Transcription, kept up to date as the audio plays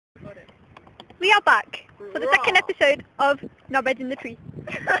We are back for the second episode of No Bed in the Tree.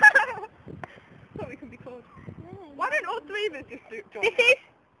 What we can be called. Why don't all three of us just join? This is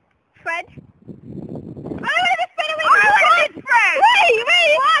Fred. I want to be Fred!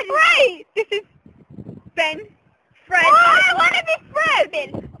 Wait! This is Ben. Fred. Oh, I want to be Fred!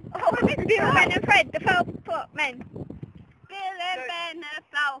 Bill. Bill, Ben and Fred, the Flowerpot Men. Bill and Ben, the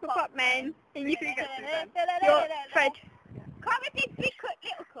Flowerpot Men. And you can can get you're Fred. Can't we be big cook,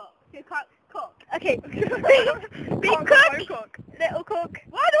 little cook? You can't cook. Okay. Big cook, little cook.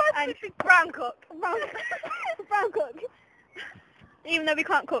 Why do I have to be brown cook? Brown cook. Even though we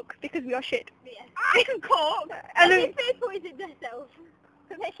can't cook because we are shit. Yeah. I can cook. And these people poisoned themselves.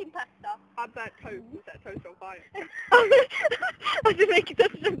 Making pasta. I burnt toast. Set toast on fire. I was just making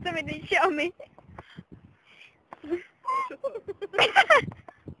something and shit on me.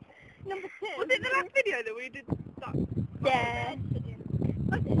 Number 2. Was it the last video that we did that? Yeah.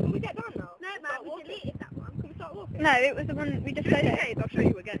 Was it? Can we get done now? No, man, we deleted that one. Can we start walking? No, it was the one we just Just showed in it. case, I'll show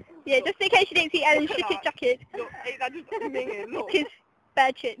you again. Yeah, just in case you didn't see Ellen's Look at shitted that. jacket. Look, that just minging, look. His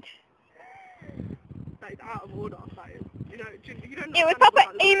bad shit. That is out of order, that is. You don't know It was how to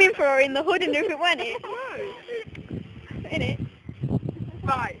proper do that. aiming for her in the hood and everything, wasn't it? No. In it.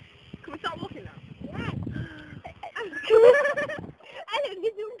 Right. Can we start walking now? Yeah. Ellen,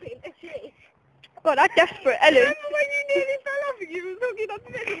 you're jumping a tree. God, that's desperate, Ellen. Remember when you nearly fell off and you were looking on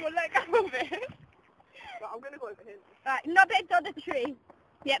the bed and were let go of it? Right, I'm going to go over here. Right, no beds on the tree.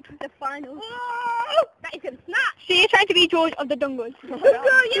 Yep, the final. Oh, that is a snap. She is trying to be George of the Dungles. You're a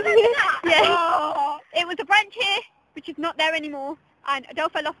snap. Yeah. Oh. It was a branch here, which is not there anymore, and Adele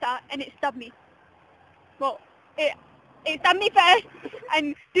fell off that, and it stabbed me. Well, it stabbed me first,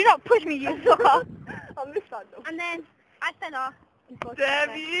 and do not push me, you sucker. On this side though. And then I fell off.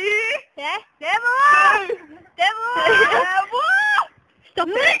 Debbie! Yeah? No. Devil! Stop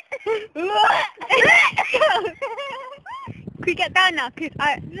it! Can we get down now? Because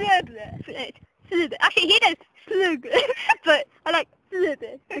actually he does slug, but I like slug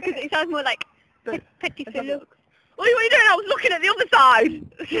because it sounds more like petty slug. What are you doing? I was looking at the other side.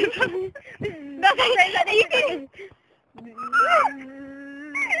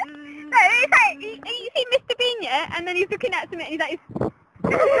 No, it's like, you see Mr. Bean, yeah? And then he's looking at something and he's like, remember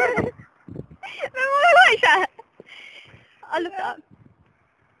when I watched that? I looked it up.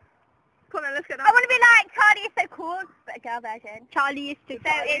 Come on, let's get down. I want to be like Charlie is so cool, but a girl version. Charlie is so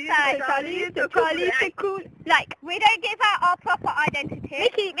Charlie is so cool. Like, we don't give out our proper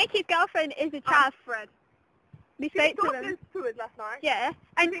identity. Mickey's girlfriend is a chav. Fred. We spoke to him. To us last night. Yeah.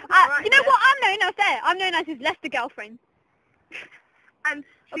 And Think right you know there. what I'm known as there? I'm known as his Lester girlfriend. And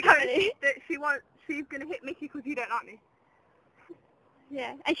she Apparently. goes that she's going to hit Mickey because you don't like me.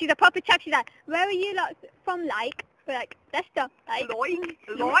 Yeah. And she's a proper chav. She's like, where are you like from? Like, we're like, Lester. Like, Loik.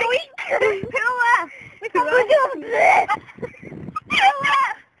 Pillar. We come Pillar. on,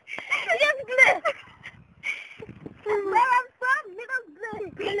 Where I'm from,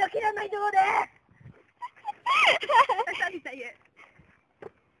 Middlesbrough. You're looking at my daughter. That's how you say it.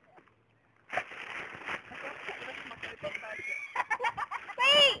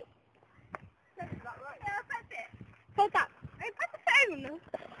 Wait. Is that right? Yeah, press it. Hold that. Hey, press the phone.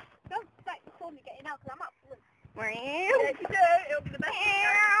 Don't like call me getting out because I'm up. Yeah, if you do, it'll be the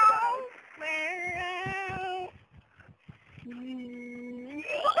best.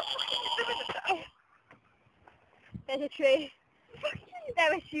 There's a tree.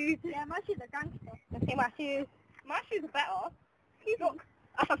 There are shoes. Yeah, my shoes are gangster. Let's see my shoes. My shoes are better. Look,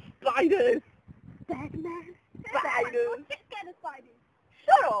 I have spiders. Batman. Spiders. I'm just scared of spiders.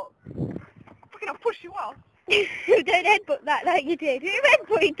 Shut up. Fucking I'll push you off. Don't headbutt that like you did. Who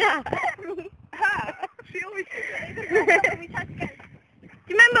headbutted that? Her. She always does it.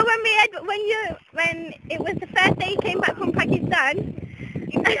 Do you remember when it was the first day you came back from Pakistan?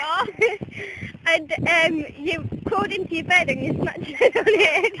 Yeah. And you crawled into your bed and you smacked your head on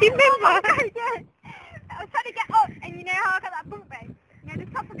it. Do you remember? Yeah. I was trying to get up, and you know how I got that bunk bed? You know,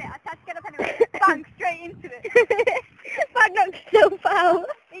 the top of it, I tried to get up and it went bang straight into it. Bang knocked so foul.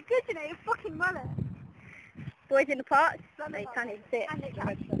 It could, you know, you fucking mullet. Boys in the park? No, you can't even see it.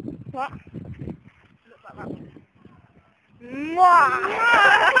 What? Looks like that one.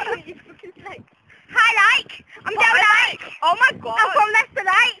 Mwah! You fucking snake. Hi, like. I'm down like. Oh my god. I'm from Leicester,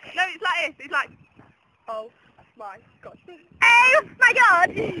 like. No, it's like this. It's like, oh my god. Oh my god.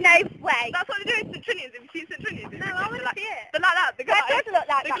 No way. That's what they do in St. Trinity's. If you see St. Trinity's, No, I want to see it. they're like that. They go I like tried to look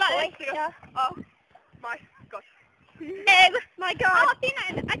like They that go like boy. this. They go, Yeah. oh my god. Oh my god. Oh, I've seen that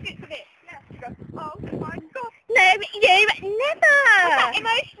in the adverts of it. Yeah. They go, oh my god. No, you never. What's that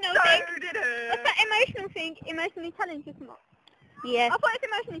emotional So thing? did it. What's that emotional thing? Emotionally challenged or something? Yes. I thought it's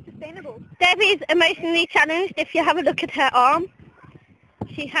emotionally sustainable. Debbie's emotionally challenged. If you have a look at her arm,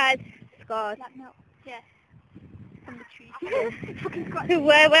 she has scars. Like milk. Yeah. From the tree.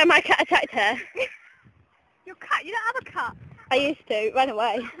 Where my cat attacked her. Your cat? You don't have a cat. I used to. It ran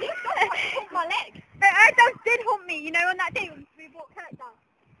away. You humped my leg. But Erdos did hump me, you know, on that day when we bought Kelly down.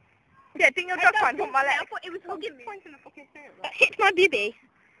 Yeah, didn't your dog try and hump my leg? I thought it was hugging me. Pointing the fucking finger. That hit my baby.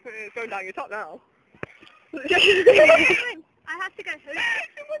 It's going down your top now. I have to go home.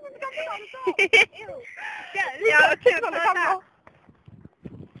 She wasn't going to come top. Ew. Yeah, tip on the camera.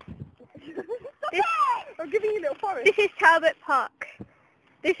 I'm giving you a little forest. This is Talbot Park.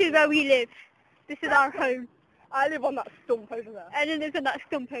 This is where we live. This is our home. I live on that stump over there. Ellen lives on that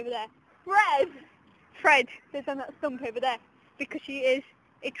stump over there. Fred lives on that stump over there because she is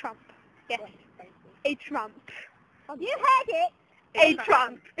a tramp. Yes, a tramp. You heard it. A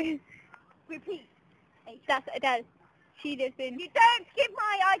tramp. Repeat. That's what it does. She lives in... You don't give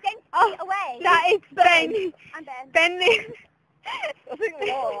my identity away. That is Ben. And Ben. Ben lives... I think we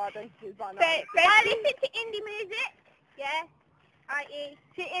know our identities by now. I listen to indie music. Yeah. I.e.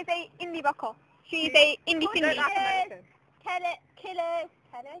 She is a indie rocker. She is a indie singer. Killers.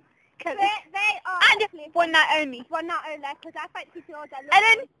 They are and one night only. One night only, because I fancy George.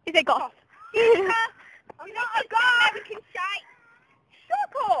 Ellen is a goth. I'm not a goth. American shite.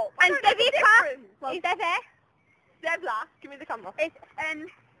 Shut up. And Debbie Pat is Debbie. Debla, give me the camera. It's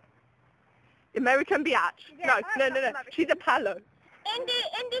American biatch. Yeah, No. She's a palo.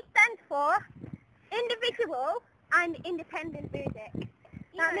 Indie stands for individual and independent music.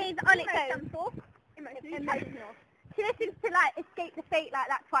 That means on its own. Emotional. She listens to like Escape the Fate like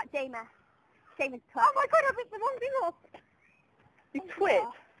that twat Jamer. Jamer's twat. Oh my god, I picked the wrong thing up. You twit.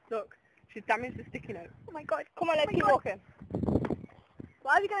 Look, she's damaged the sticky note. Oh my god. Come on, let's keep walking.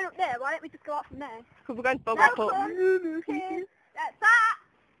 Why are we going up there? Why don't we just go up from there? Because we're going to Bogart Park. That's that.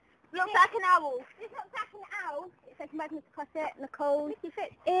 Looks like an owl. This looks like an owl. It says Magnus Cosset, Nicole.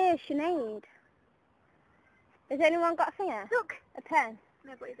 Sinead. Has anyone got a finger? Look. A pen?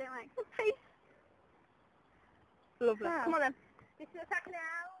 No, but you don't like. Face. Lovely. Wow. Come on then. This looks like an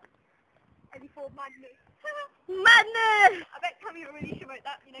owl. And before Magnus. Madness! I bet Tammy really should write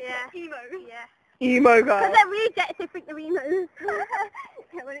that, you know, Yeah. emo. Yeah. Emo guy. Because they're rejects who think they're emos. No,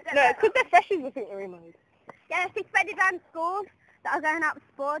 it's because they're freshies who think they're emos. Yeah, she spread it around school that are going out with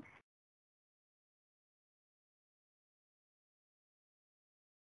sports.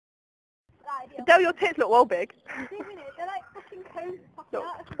 Adele, your tits look well big. They're like fucking cones popping Look.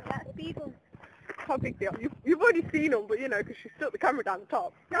 out of them, like beagles. How big they are. You've already seen them, but you know, because she stuck the camera down the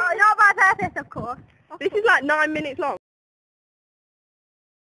top. No, not by purpose, of course. This is like 9 minutes long.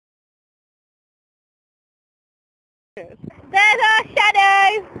 There's our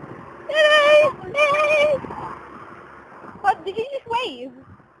shadow! Hello! What, did you just wave?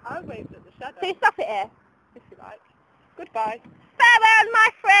 I waved at the shadow. So stop it here. If you like. Goodbye. Farewell, my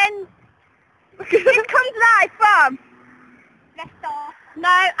friends! This comes live from Leicester.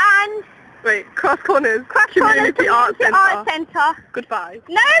 No, and Wait, Cross Corners Community Arts Centre. Goodbye.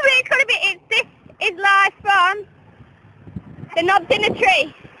 No, it's gonna be. This is live from the Knobs in a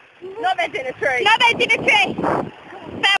Tree. Not bed in a tree. Knobs in a Tree.